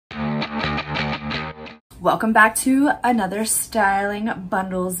Welcome back to another styling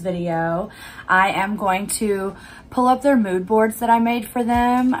bundles video. I am going to pull up their mood boards that I made for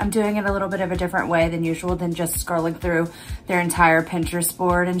them. I'm doing it a little bit of a different way than usual than just scrolling through their entire Pinterest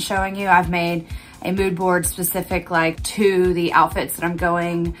board and showing you. I've made a mood board specific to the outfits that I'm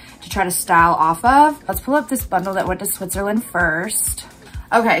going to try to style off of. Let's pull up this bundle that went to Switzerland first.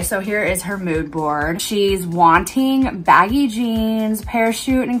 Okay, so here is her mood board. She's wanting baggy jeans,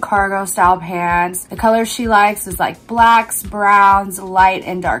 parachute and cargo style pants. The colors she likes is like blacks, browns, light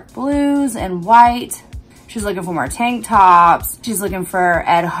and dark blues, and white. She's looking for more tank tops. She's looking for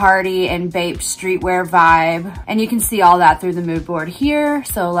Ed Hardy and Bape streetwear vibe. And you can see all that through the mood board here.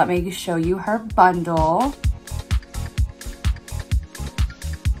 So let me show you her bundle.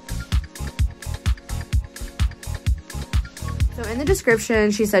 So in the description,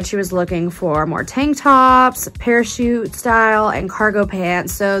 she said she was looking for more tank tops, parachute style, and cargo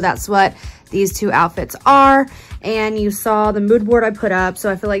pants. So that's what these two outfits are. And you saw the mood board I put up. So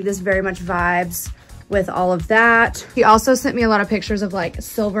I feel like this very much vibes with all of that. He also sent me a lot of pictures of like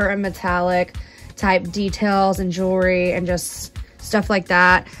silver and metallic type details and jewelry and just stuff like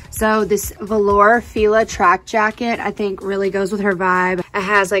that. So this velour Fila track jacket, I think really goes with her vibe. It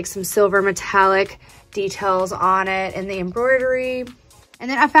has like some silver metallic details on it and the embroidery. And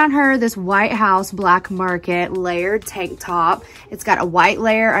then I found her this White House Black Market layered tank top. It's got a white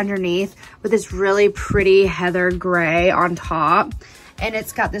layer underneath with this really pretty heather gray on top. And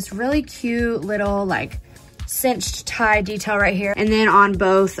it's got this really cute little like cinched tie detail right here. And then on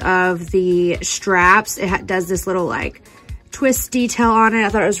both of the straps, it does this little like twist detail on it. I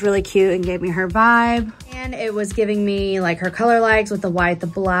thought it was really cute and gave me her vibe. And it was giving me like her color likes with the white, the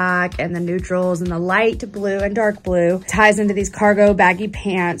black, and the neutrals, and the light blue and dark blue. Ties into these cargo baggy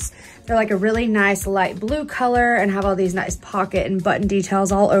pants. They're like a really nice light blue color and have all these nice pocket and button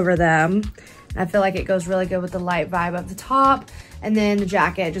details all over them. And I feel like it goes really good with the light vibe of the top. And then the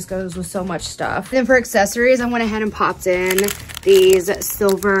jacket just goes with so much stuff. And then for accessories, I went ahead and popped in these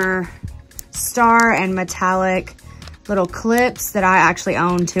silver star and metallic little clips that I actually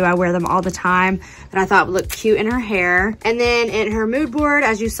own too. I wear them all the time, that I thought would look cute in her hair. And then in her mood board,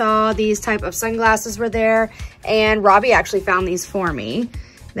 as you saw, these type of sunglasses were there, and Robbie actually found these for me.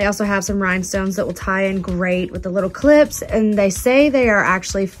 They also have some rhinestones that will tie in great with the little clips, and they say they are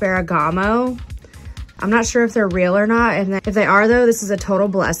actually Ferragamo. I'm not sure if they're real or not, and if they are though, this is a total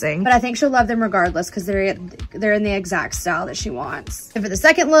blessing. But I think she'll love them regardless because they're in the exact style that she wants. And for the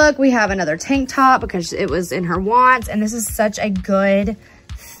second look, we have another tank top because it was in her wants, and this is such a good,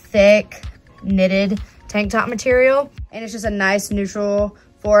 thick, knitted tank top material. And it's just a nice neutral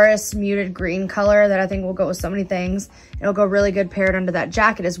forest muted green color that I think will go with so many things. It'll go really good paired under that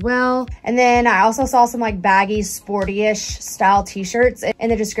jacket as well. And then I also saw some like baggy sporty-ish style t-shirts in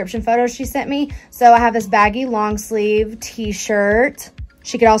the description photos she sent me. So I have this baggy long sleeve t-shirt.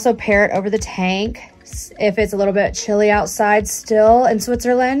 She could also pair it over the tank if it's a little bit chilly outside still in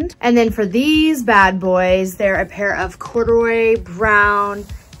Switzerland. And then for these bad boys, they're a pair of corduroy brown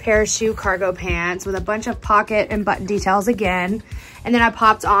parachute cargo pants with a bunch of pocket and button details again. And then I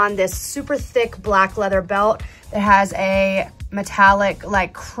popped on this super thick black leather belt that has a metallic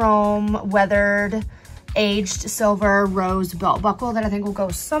like chrome weathered aged silver rose belt buckle that I think will go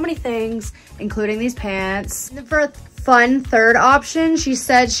with so many things, including these pants. And then for a fun third option, she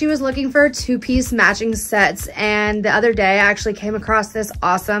said she was looking for two-piece matching sets, and the other day I actually came across this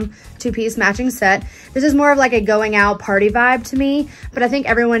awesome two-piece matching set. This is more of like a going out party vibe to me, but I think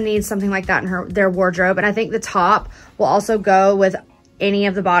everyone needs something like that in their wardrobe, and I think the top will also go with any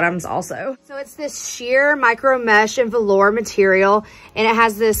of the bottoms also. So it's this sheer micro mesh and velour material, and it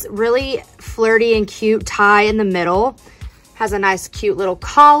has this really flirty and cute tie in the middle. Has a nice cute little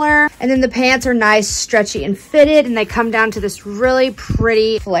collar, and then the pants are nice, stretchy and fitted, and they come down to this really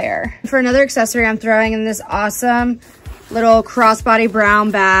pretty flare. For another accessory, I'm throwing in this awesome little crossbody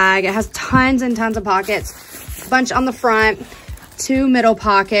brown bag. It has tons and tons of pockets, a bunch on the front, 2 middle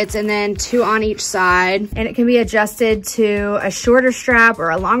pockets, and then 2 on each side. And it can be adjusted to a shorter strap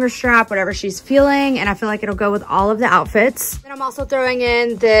or a longer strap, whatever she's feeling. And I feel like it'll go with all of the outfits. And I'm also throwing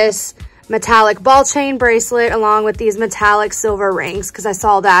in this metallic ball chain bracelet along with these metallic silver rings because I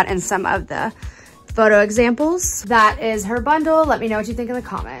saw that in some of the photo examples. That is her bundle. Let me know what you think in the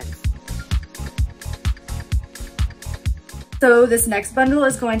comments. So this next bundle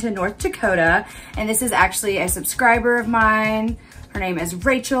is going to North Dakota, and this is actually a subscriber of mine. Her name is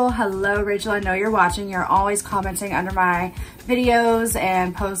Rachel. Hello, Rachel. I know you're watching. You're always commenting under my videos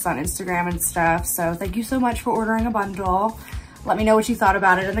and posts on Instagram and stuff. So thank you so much for ordering a bundle. Let me know what you thought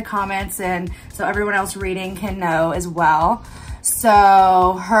about it in the comments, and so everyone else reading can know as well.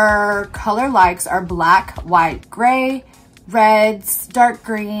 So her color likes are black, white, gray, reds, dark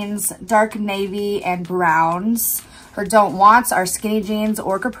greens, dark navy, and browns. Her don't wants are skinny jeans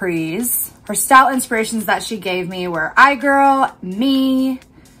or capris. Her style inspirations that she gave me were iGirl, me,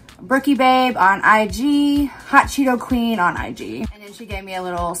 Brookie Babe on IG, Hot Cheeto Queen on IG. And then she gave me a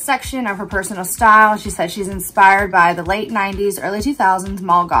little section of her personal style. She said she's inspired by the late 90s, early 2000s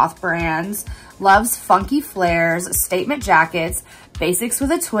mall goth brands, loves funky flares, statement jackets, basics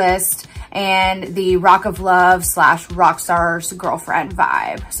with a twist, and the rock of love / rockstar's girlfriend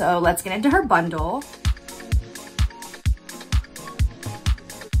vibe. So let's get into her bundle.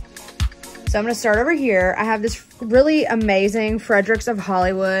 So I'm gonna start over here. I have this really amazing Fredericks of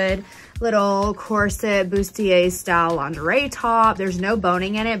Hollywood little corset bustier style lingerie top. There's no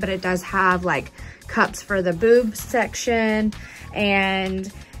boning in it, but it does have like cups for the boob section, and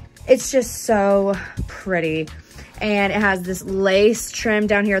it's just so pretty. And it has this lace trim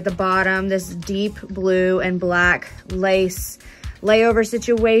down here at the bottom, this deep blue and black lace layover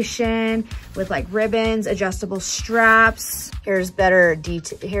situation with like ribbons, adjustable straps. Here's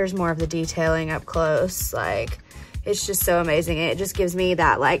more of the detailing up close. Like, it's just so amazing. It just gives me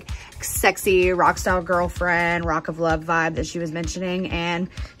that like sexy rock style girlfriend, rock of love vibe that she was mentioning, and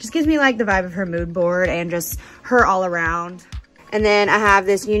just gives me like the vibe of her mood board and just her all around. And then I have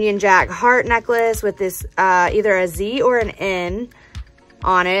this Union Jack heart necklace with this either a Z or an N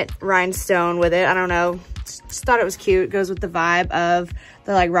on it, rhinestone with it. I don't know, just thought it was cute. It goes with the vibe of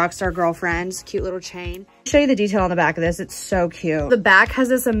the like rockstar girlfriends. Cute little chain. I'll show you the detail on the back of this. It's so cute. The back has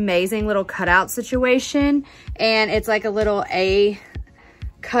this amazing little cutout situation, and it's like a little A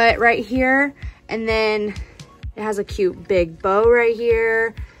cut right here, and then it has a cute big bow right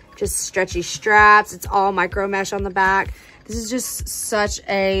here, just stretchy straps. It's all micro mesh on the back. This is just such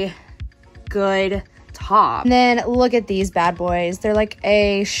a good top. And then look at these bad boys. They're like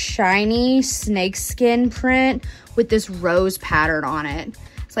a shiny snakeskin print with this rose pattern on it.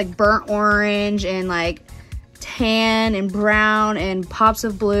 It's like burnt orange and like tan and brown and pops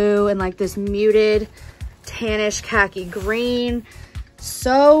of blue and like this muted tannish khaki green.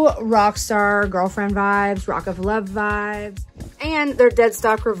 So rockstar girlfriend vibes, rock of love vibes. And they're dead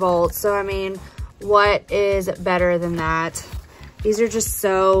stock Revolt. So I mean, what is better than that? These are just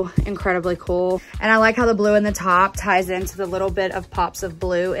so incredibly cool. And I like how the blue in the top ties into the little bit of pops of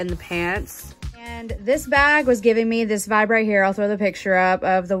blue in the pants. And this bag was giving me this vibe right here. I'll throw the picture up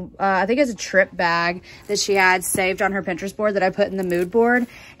of the, I think it's a trip bag that she had saved on her Pinterest board that I put in the mood board.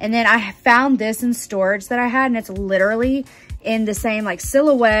 And then I found this in storage that I had, and it's literally in the same like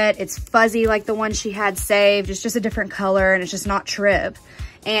silhouette. It's fuzzy like the one she had saved. It's just a different color, and it's just not trip.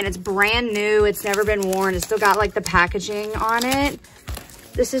 And it's brand new. It's never been worn. It's still got like the packaging on it.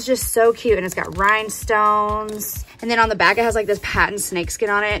 This is just so cute. And it's got rhinestones. And then on the back, it has like this patent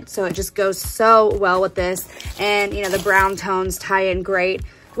snakeskin on it. So it just goes so well with this. And you know, the brown tones tie in great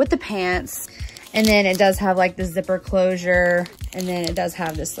with the pants. And then it does have like the zipper closure. And then it does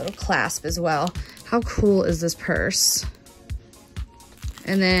have this little clasp as well. How cool is this purse?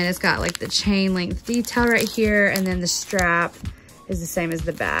 And then it's got like the chain length detail right here. And then the strap is the same as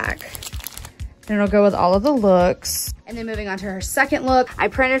the back. And it'll go with all of the looks. And then moving on to her second look, I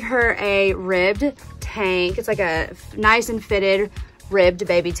printed her a ribbed tank. It's like a nice and fitted ribbed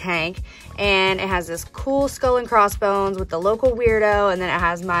baby tank. And it has this cool skull and crossbones with the local weirdo. And then it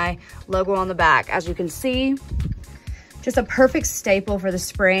has my logo on the back. As you can see, just a perfect staple for the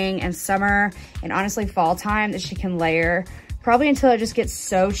spring and summer and honestly fall time that she can layer. Probably until it just gets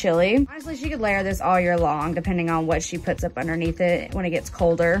so chilly. Honestly, she could layer this all year long, depending on what she puts up underneath it when it gets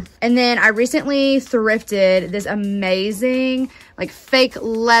colder. And then I recently thrifted this amazing, like fake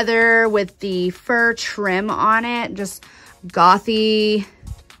leather with the fur trim on it. Just gothy,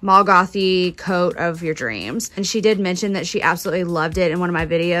 mall gothy coat of your dreams. And she did mention that she absolutely loved it in one of my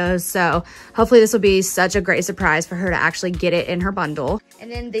videos. So hopefully this will be such a great surprise for her to actually get it in her bundle.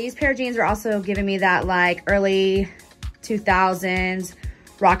 And then these pair of jeans are also giving me that like early 2000s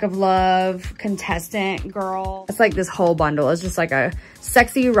rock of love contestant girl. It's like this whole bundle is just like a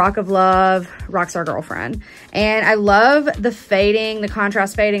sexy rock of love rockstar girlfriend. And I love the fading, the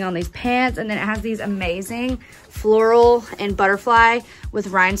contrast fading on these pants. And then it has these amazing floral and butterfly with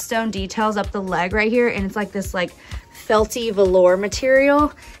rhinestone details up the leg right here. And it's like this like felty velour material.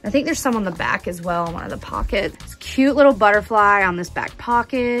 And I think there's some on the back as well in one of the pockets. It's cute little butterfly on this back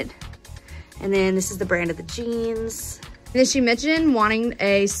pocket. And then this is the brand of the jeans. And then she mentioned wanting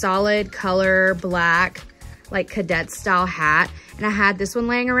a solid color black, like cadet style hat. And I had this one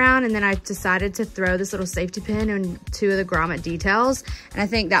laying around, and then I decided to throw this little safety pin in two of the grommet details. And I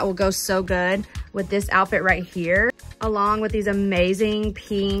think that will go so good with this outfit right here. along with these amazing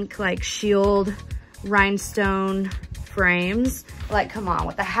pink like shield rhinestone frames. Like, come on,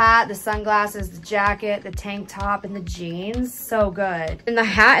 with the hat, the sunglasses, the jacket, the tank top, and the jeans. So good. And the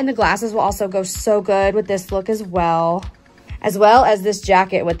hat and the glasses will also go so good with this look as well as this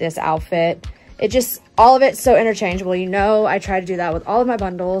jacket with this outfit. It just, all of it's so interchangeable. You know, I try to do that with all of my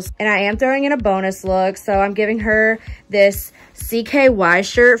bundles. And I am throwing in a bonus look. So I'm giving her this CKY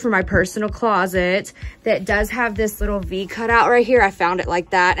shirt for my personal closet that does have this little V cutout right here. I found it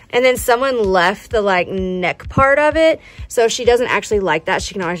like that. And then someone left the like neck part of it. So if she doesn't actually like that,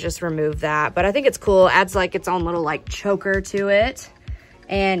 she can always just remove that. But I think it's cool. It adds like its own little like choker to it.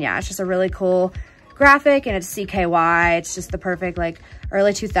 And yeah, it's just a really cool graphic, and it's CKY. It's just the perfect like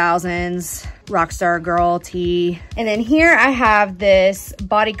early 2000s rock star girl tee. And then here I have this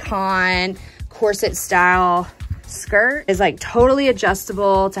bodycon corset style skirt. It's like totally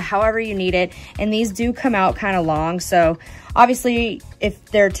adjustable to however you need it, and these do come out kind of long, so obviously if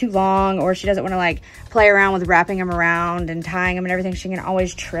they're too long or she doesn't want to like play around with wrapping them around and tying them and everything, she can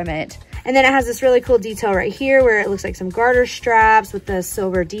always trim it. And then it has this really cool detail right here where it looks like some garter straps with the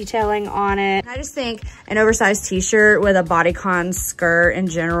silver detailing on it. I just think an oversized t-shirt with a bodycon skirt in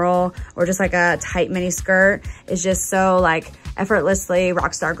general, or just like a tight mini skirt, is just so like effortlessly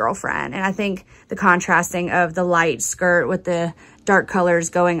rockstar girlfriend. And I think the contrasting of the light skirt with the dark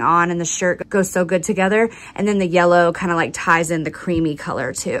colors going on and the shirt goes so good together. And then the yellow kind of like ties in the creamy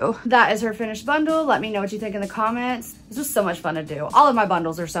color too. That is her finished bundle. Let me know what you think in the comments. This was so much fun to do. All of my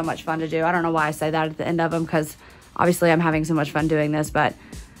bundles are so much fun to do. I don't know why I say that at the end of them, because obviously I'm having so much fun doing this, but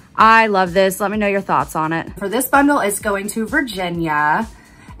I love this. Let me know your thoughts on it. For this bundle, it's going to Virginia,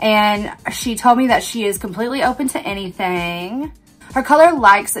 and she told me that she is completely open to anything. Her color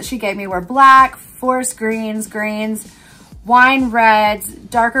likes that she gave me were black, forest greens, wine reds,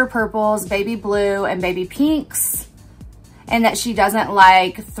 darker purples, baby blue, and baby pinks. And that she doesn't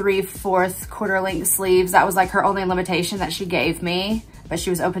like 3/4 quarter length sleeves. That was like her only limitation that she gave me, but she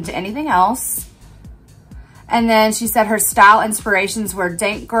was open to anything else. And then she said her style inspirations were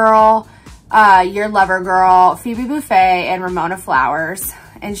Dank Girl, Your Lover Girl, Phoebe Buffay, and Ramona Flowers.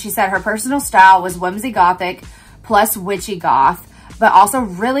 And she said her personal style was whimsy gothic plus witchy goth, but also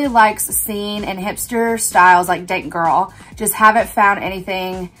really likes scene and hipster styles like Dank Girl. Just haven't found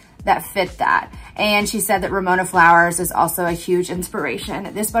anything that fit that. And she said that Ramona Flowers is also a huge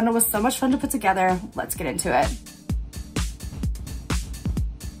inspiration. This bundle was so much fun to put together. Let's get into it.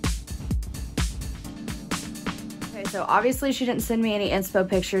 Okay, so obviously she didn't send me any inspo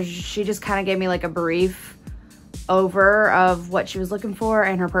pictures. She just kind of gave me like a brief over of what she was looking for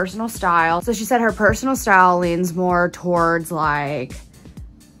and her personal style. So she said her personal style leans more towards like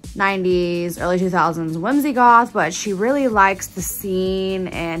 90s, early 2000s whimsy goth, but she really likes the scene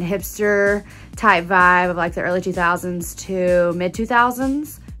and hipster type vibe of like the early 2000s to mid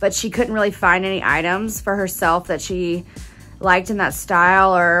 2000s. But she couldn't really find any items for herself that she liked in that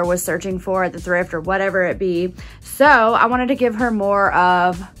style or was searching for at the thrift or whatever it be. So I wanted to give her more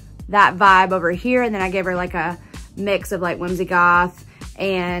of that vibe over here, and then I gave her like a mix of like whimsy goth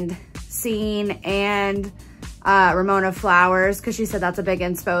and scene and Ramona Flowers, because she said that's a big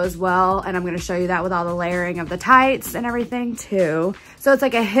inspo as well, and I'm going to show you that with all the layering of the tights and everything too. So it's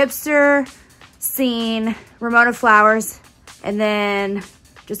like a hipster scene, Ramona Flowers, and then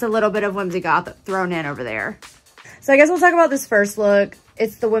just a little bit of whimsy goth thrown in over there. So I guess we'll talk about this first look.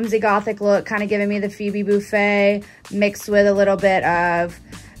 It's the whimsy gothic look, kind of giving me the Phoebe Buffay mixed with a little bit of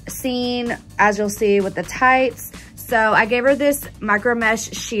scene, as you'll see with the tights. So I gave her this micro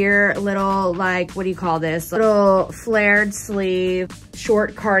mesh sheer little, like, what do you call this? Little flared sleeve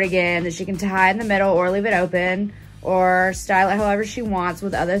short cardigan that she can tie in the middle or leave it open or style it however she wants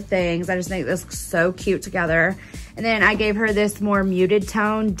with other things. I just think this looks so cute together. And then I gave her this more muted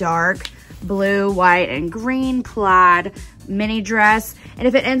tone, dark blue, white, and green plaid mini dress. And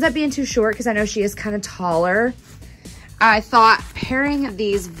if it ends up being too short, because I know she is kind of taller, I thought pairing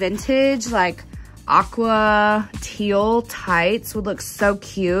these vintage, like, aqua teal tights would look so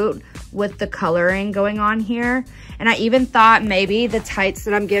cute with the coloring going on here. And I even thought maybe the tights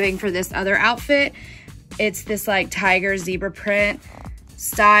that I'm giving for this other outfit, it's this like tiger zebra print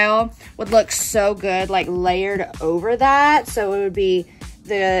style, would look so good like layered over that. So it would be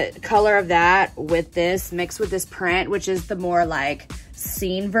the color of that with this mixed with this print, which is the more like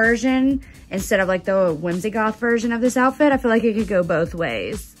scene version instead of like the whimsy goth version of this outfit. I feel like it could go both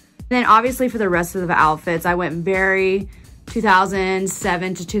ways. Then obviously for the rest of the outfits, I went very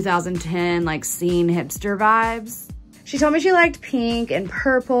 2007 to 2010, like scene hipster vibes. She told me she liked pink and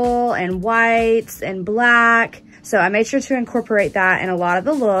purple and whites and black. So I made sure to incorporate that in a lot of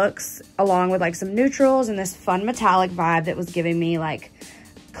the looks, along with like some neutrals and this fun metallic vibe that was giving me like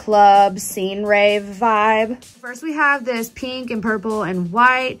club scene rave vibe. First we have this pink and purple and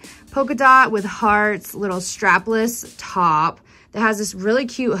white polka dot with hearts little strapless top that has this really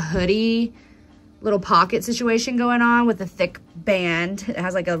cute hoodie little pocket situation going on with a thick band. It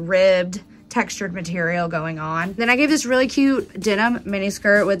has like a ribbed textured material going on. Then I gave this really cute denim mini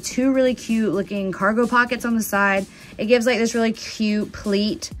skirt with two really cute looking cargo pockets on the side. It gives like this really cute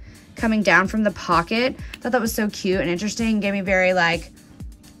pleat coming down from the pocket. I thought that was so cute and interesting. Gave me very like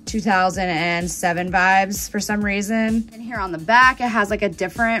 2007 vibes for some reason. And here on the back, it has like a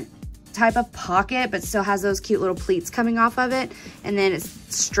different type of pocket, but still has those cute little pleats coming off of it. And then it's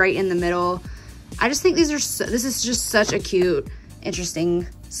straight in the middle. I just think this is just such a cute, interesting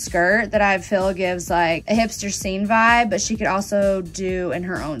skirt that I feel gives like a hipster scene vibe, but she could also do in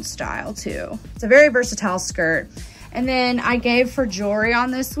her own style too. It's a very versatile skirt. And then I gave for jewelry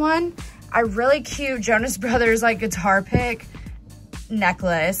on this one, a really cute Jonas Brothers like guitar pick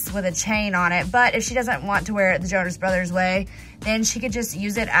necklace with a chain on it. But if she doesn't want to wear it the Jonas Brothers way, then she could just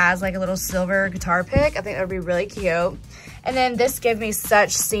use it as like a little silver guitar pick. I think that would be really cute. And then this gave me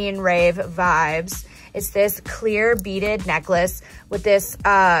such scene rave vibes. It's this clear beaded necklace with this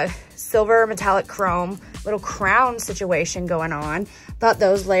silver metallic chrome little crown situation going on. Thought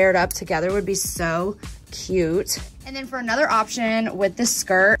those layered up together would be so cute. And then for another option with this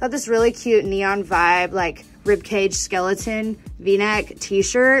skirt, thought this really cute neon vibe, like ribcage skeleton v-neck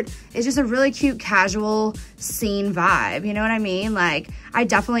t-shirt. It's just a really cute casual scene vibe. You know what I mean? Like I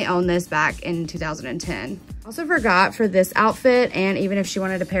definitely owned this back in 2010. Also forgot for this outfit, and even if she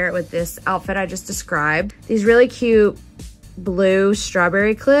wanted to pair it with this outfit I just described, these really cute blue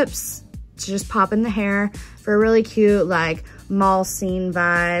strawberry clips to just pop in the hair for a really cute like mall scene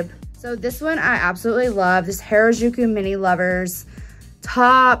vibe. So this one I absolutely love, this Harajuku Mini Lovers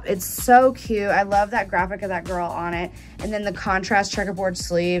top. It's so cute. I love that graphic of that girl on it. And then the contrast checkerboard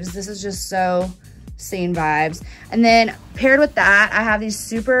sleeves. This is just so scene vibes. And then paired with that, I have these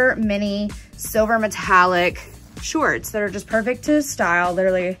super mini silver metallic shorts that are just perfect to style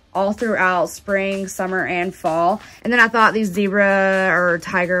literally all throughout spring, summer, and fall. And then I thought these zebra or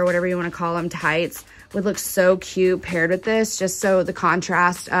tiger, whatever you want to call them, tights would look so cute paired with this, just so the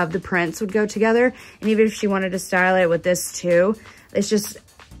contrast of the prints would go together. And even if she wanted to style it with this too, it's just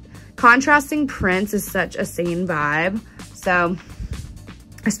contrasting prints is such a scene vibe. So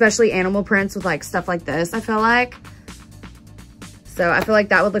especially animal prints with like stuff like this, I feel like. So I feel like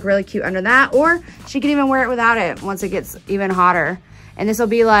that would look really cute under that, or she could even wear it without it once it gets even hotter. And this will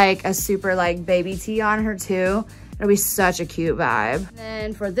be like a super like baby tee on her too. It'll be such a cute vibe. And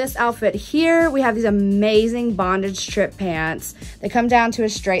then for this outfit here, we have these amazing bondage strip pants. They come down to a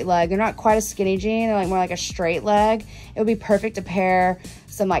straight leg. They're not quite a skinny jean, they're like more like a straight leg. It would be perfect to pair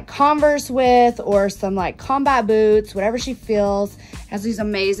some like Converse with, or some like combat boots, whatever she feels. Has these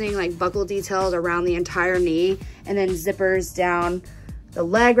amazing like buckle details around the entire knee, and then zippers down the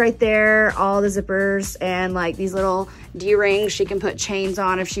leg right there, all the zippers, and like these little D-rings she can put chains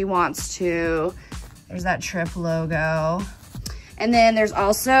on if she wants to. There's that Trip logo. And then there's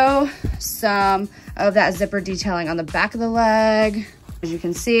also some of that zipper detailing on the back of the leg. As you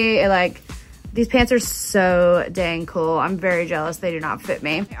can see, these pants are so dang cool. I'm very jealous they do not fit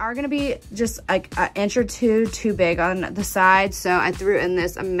me. They are gonna be just like an inch or two too big on the side, so I threw in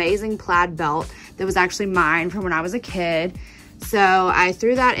this amazing plaid belt that was actually mine from when I was a kid. So I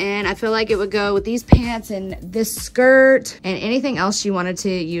threw that in. I feel like it would go with these pants and this skirt and anything else you wanted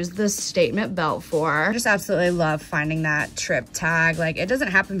to use the statement belt for. I just absolutely love finding that Trip tag. Like, it doesn't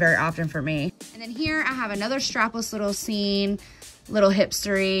happen very often for me. And then here I have another strapless little scene, little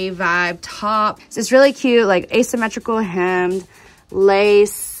hipstery vibe top. So it's really cute, like asymmetrical hemmed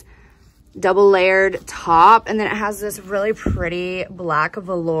lace, double layered top, and then it has this really pretty black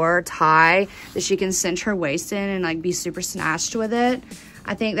velour tie that she can cinch her waist in and like be super snatched with it.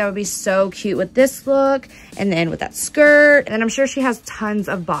 I think that would be so cute with this look, and then with that skirt. And then I'm sure she has tons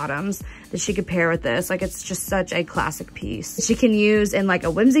of bottoms that she could pair with this. Like, it's just such a classic piece she can use in like a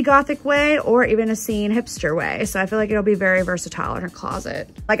whimsy gothic way, or even a scene hipster way. So I feel like it'll be very versatile in her closet.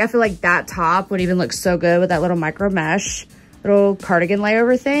 Like, I feel like that top would even look so good with that little micro mesh little cardigan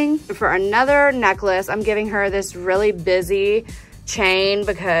layover thing. For another necklace, I'm giving her this really busy chain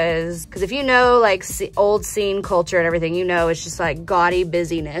because if you know like old scene culture and everything, you know it's just like gaudy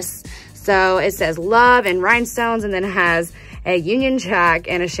busyness. So it says love and rhinestones, and then it has a Union Jack,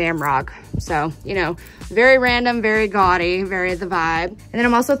 and a Shamrock. So, you know, very random, very gaudy, very the vibe. And then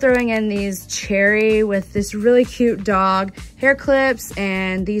I'm also throwing in these cherry with this really cute dog hair clips,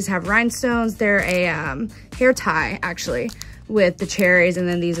 and these have rhinestones. They're a hair tie, actually, with the cherries, and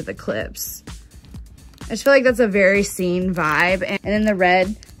then these are the clips. I just feel like that's a very scene vibe. And then the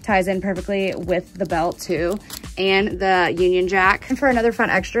red ties in perfectly with the belt too, and the Union Jack. And for another fun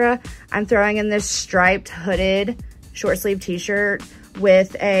extra, I'm throwing in this striped hooded short sleeve t-shirt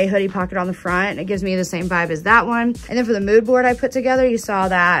with a hoodie pocket on the front. It gives me the same vibe as that one. And then for the mood board I put together, you saw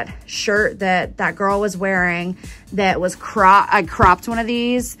that shirt that that girl was wearing that was I cropped one of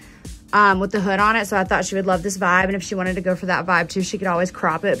these with the hood on it, so I thought she would love this vibe, and if she wanted to go for that vibe too, she could always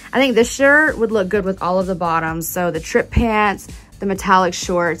crop it. I think this shirt would look good with all of the bottoms, so the trip pants, the metallic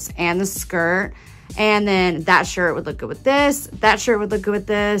shorts, and the skirt. And then that shirt would look good with this. That shirt would look good with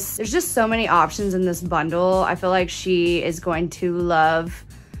this. There's just so many options in this bundle. I feel like she is going to love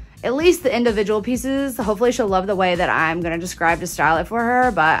at least the individual pieces. Hopefully she'll love the way that I'm gonna describe to style it for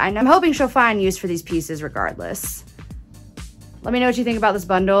her, but I'm hoping she'll find use for these pieces regardless. Let me know what you think about this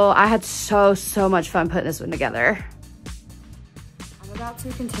bundle. I had so much fun putting this one together. I'm about to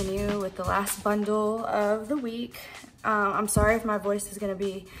continue with the last bundle of the week. I'm sorry if my voice is gonna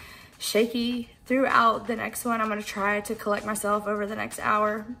be shaky throughout the next one. I'm gonna try to collect myself over the next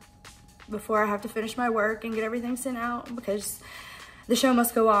hour before I have to finish my work and get everything sent out, because the show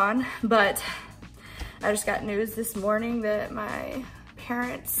must go on. But I just got news this morning that my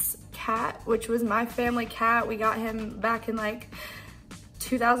parents' cat, which was my family cat, we got him back in like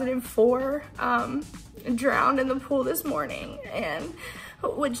 2004, drowned in the pool this morning. And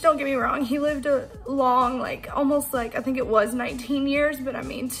which, don't get me wrong, he lived a long, like almost like, I think it was 19 years, but I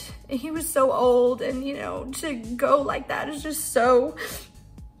mean, he was so old, and you know, to go like that is just so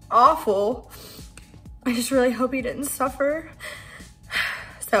awful. I just really hope he didn't suffer.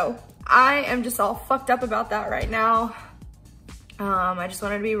 So I am just all fucked up about that right now. I just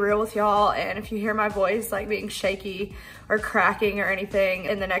wanted to be real with y'all, and if you hear my voice like being shaky or cracking or anything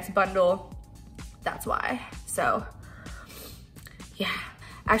in the next bundle, that's why. So yeah,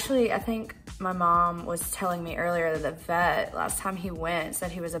 actually I think my mom was telling me earlier that the vet, last time he went, said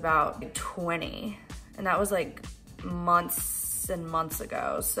he was about 20, and that was like months and months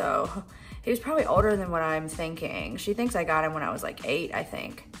ago. So he was probably older than what I'm thinking. She thinks I got him when I was like 8, I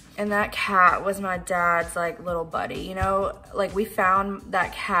think. And that cat was my dad's like little buddy, you know, like we found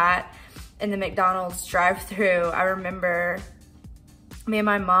that cat in the McDonald's drive-thru. I remember me and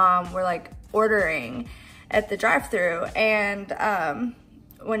my mom were like ordering at the drive-thru, and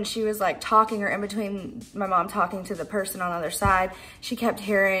when she was like talking, or in between my mom talking to the person on the other side, she kept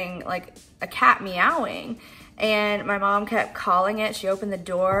hearing like a cat meowing, and my mom kept calling it. She opened the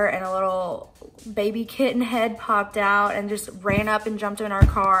door and a little baby kitten head popped out and just ran up and jumped in our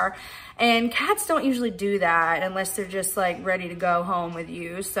car. And cats don't usually do that unless they're just like ready to go home with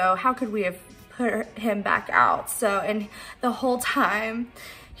you. So how could we have put him back out? So, and the whole time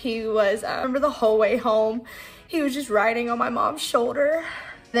he was, I remember the whole way home, he was just riding on my mom's shoulder.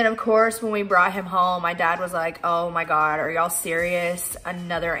 Then of course, when we brought him home, my dad was like, oh my God, are y'all serious?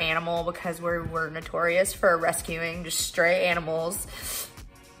 Another animal? Because we're notorious for rescuing just stray animals.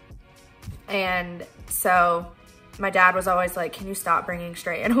 And so my dad was always like, can you stop bringing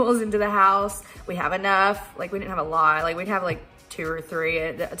stray animals into the house? We have enough. Like, we didn't have a lot. Like, we'd have like 2 or 3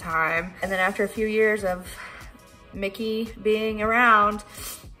 at a time. And then after a few years of Mickey being around,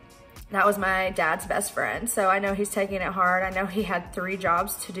 that was my dad's best friend. So I know he's taking it hard. I know he had 3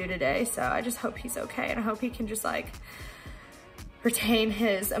 jobs to do today. So I just hope he's okay. And I hope he can just like retain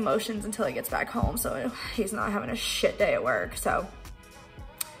his emotions until he gets back home, so he's not having a shit day at work. So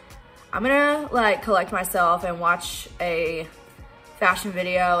I'm gonna like collect myself and watch a fashion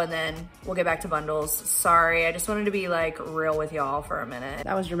video, and then we'll get back to bundles. Sorry, I just wanted to be like real with y'all for a minute.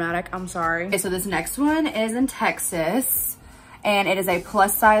 That was dramatic, I'm sorry. Okay, so this next one is in Texas, and it is a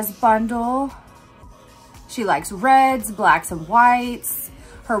plus size bundle. She likes reds, blacks, and whites.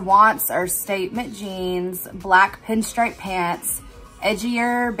 Her wants are statement jeans, black pinstripe pants,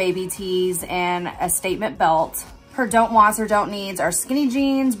 edgier baby tees, and a statement belt. Her don't wants or don't needs are skinny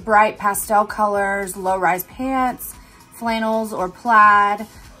jeans, bright pastel colors, low-rise pants, flannels or plaid,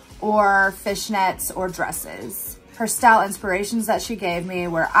 or fishnets or dresses. Her style inspirations that she gave me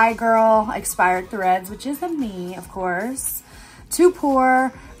were iGirl, Expired Threads, which is a me, of course, Too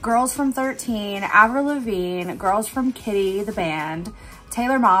Poor, Girls from 13, Avril Lavigne, Girls from Kitty, the band,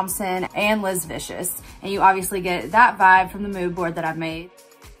 Taylor Momsen, and Liz Vicious. And you obviously get that vibe from the mood board that I've made.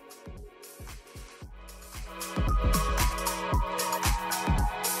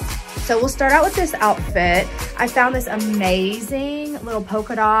 So we'll start out with this outfit. I found this amazing little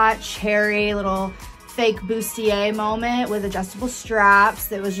polka dot cherry little fake bustier moment with adjustable straps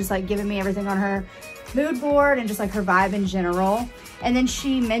that was just like giving me everything on her mood board and just like her vibe in general. And then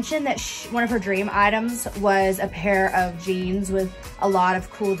she mentioned that one of her dream items was a pair of jeans with a lot of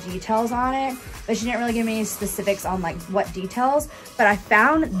cool details on it, but she didn't really give me any specifics on like what details. But I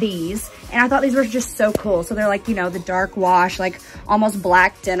found these and I thought these were just so cool. So they're like, you know, the dark wash, like almost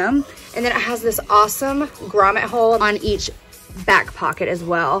black denim. And then it has this awesome grommet hole on each back pocket as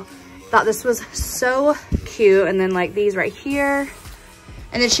well. Thought this was so cute. And then like these right here.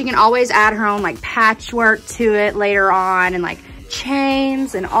 And then she can always add her own like patchwork to it later on, and like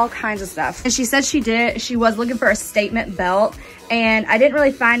chains and all kinds of stuff. And she said she was looking for a statement belt, and I didn't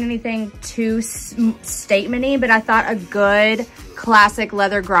really find anything too statement-y, but I thought a good classic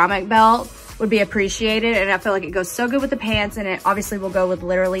leather grommet belt would be appreciated, and I feel like it goes so good with the pants, and it obviously will go with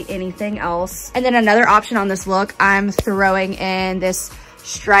literally anything else. And then another option on this look, I'm throwing in this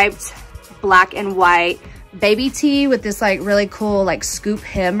striped black and white baby tee with this like really cool like scoop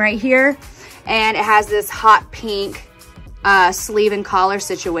hem right here, and it has this hot pink sleeve and collar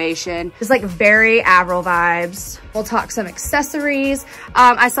situation. It's like very Avril vibes. We'll talk some accessories.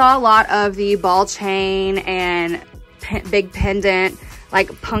 I saw a lot of the ball chain and big pendant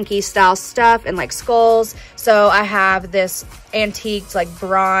like punky style stuff and like skulls. So I have this antiqued like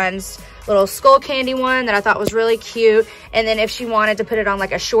bronze little skull candy one that I thought was really cute. And then if she wanted to put it on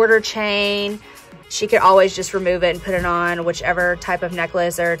like a shorter chain, she could always just remove it and put it on whichever type of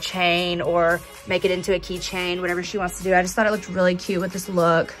necklace or chain, or make it into a keychain, whatever she wants to do. I just thought it looked really cute with this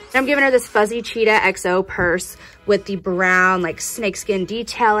look. And I'm giving her this fuzzy cheetah XO purse with the brown like snakeskin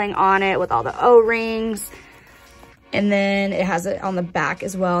detailing on it with all the O-rings. And then it has it on the back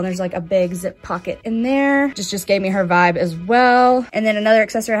as well. And there's like a big zip pocket in there. Just gave me her vibe as well. And then another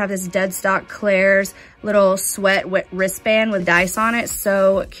accessory, I have this dead stock Claire's little sweat wristband with dice on it.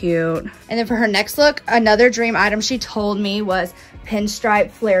 So cute. And then for her next look, another dream item she told me was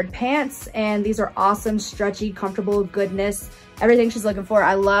pinstripe flared pants. And these are awesome, stretchy, comfortable goodness. Everything she's looking for.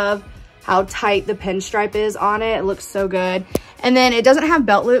 I love how tight the pinstripe is on it. It looks so good. And then it doesn't have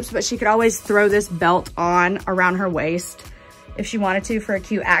belt loops, but she could always throw this belt on around her waist if she wanted to for a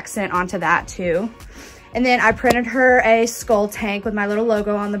cute accent onto that too. And then I printed her a skull tank with my little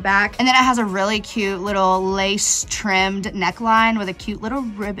logo on the back. And then it has a really cute little lace trimmed neckline with a cute little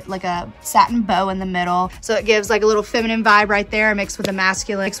ribbon, like a satin bow in the middle. So it gives like a little feminine vibe right there, mixed with the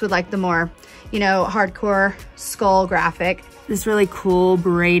masculine, mixed with like the more, you know, hardcore skull graphic. This really cool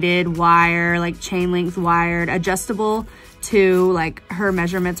braided wire, like chain length wired, adjustable to like her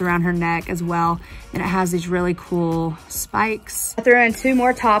measurements around her neck as well. And it has these really cool spikes. I threw in two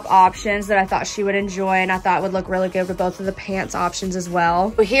more top options that I thought she would enjoy, and I thought would look really good with both of the pants options as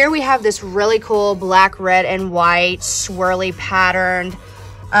well. So here we have this really cool black, red, and white swirly patterned,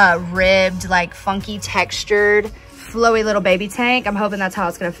 ribbed, like funky textured, flowy little baby tank. I'm hoping that's how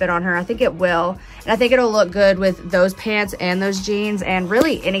it's gonna fit on her. I think it will. And I think it'll look good with those pants and those jeans and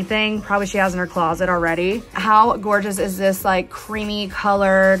really anything probably she has in her closet already. How gorgeous is this like creamy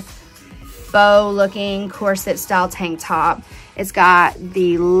colored faux looking corset style tank top? It's got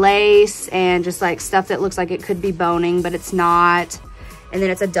the lace and just like stuff that looks like it could be boning, but it's not. And then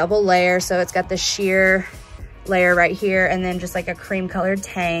it's a double layer, so it's got the sheer layer right here, and then just like a cream colored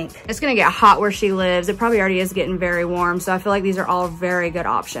tank. It's gonna get hot where she lives. It probably already is getting very warm, so I feel like these are all very good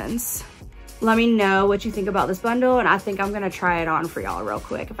options. Let me know what you think about this bundle, and I think I'm gonna try it on for y'all real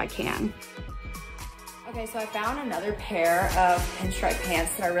quick if I can. Okay, so I found another pair of pinstripe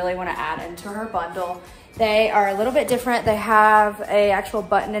pants that I really wanna add into her bundle. They are a little bit different. They have a actual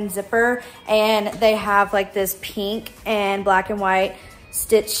button and zipper, and they have like this pink and black and white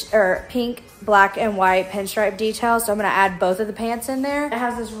stitch, or pink, black and white pinstripe detail. So I'm gonna add both of the pants in there. It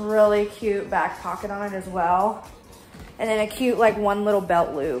has this really cute back pocket on it as well. And then a cute like one little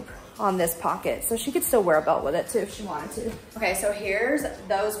belt loop on this pocket. So she could still wear a belt with it too if she wanted to. Okay, so here's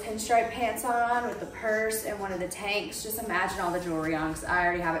those pinstripe pants on with the purse and one of the tanks. Just imagine all the jewelry on, because I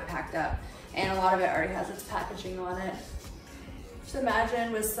already have it packed up. And a lot of it already has its packaging on it. Just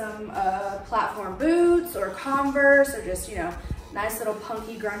imagine with some platform boots or Converse, or just, you know, nice little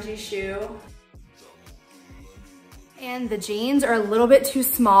punky grungy shoe. And the jeans are a little bit too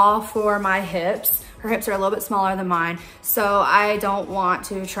small for my hips. Her hips are a little bit smaller than mine, so I don't want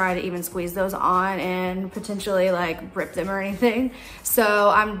to try to even squeeze those on and potentially like rip them or anything. So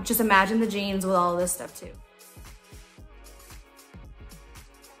I'm just imagine the jeans with all of this stuff too.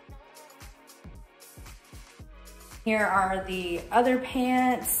 Here are the other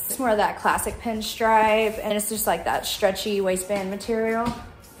pants. It's more of that classic pinstripe, and it's just like that stretchy waistband material.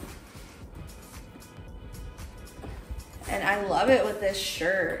 then I love it with this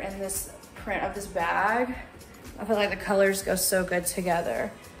shirt and this print of this bag. I feel like the colors go so good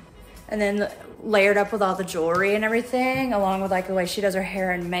together. And then layered up with all the jewelry and everything, along with like the way she does her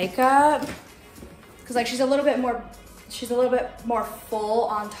hair and makeup. Cause like she's a little bit more full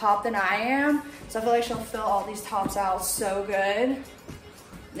on top than I am. So I feel like she'll fill all these tops out so good. And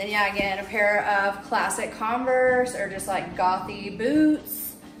then yeah, again, a pair of classic Converse or just like gothy boots.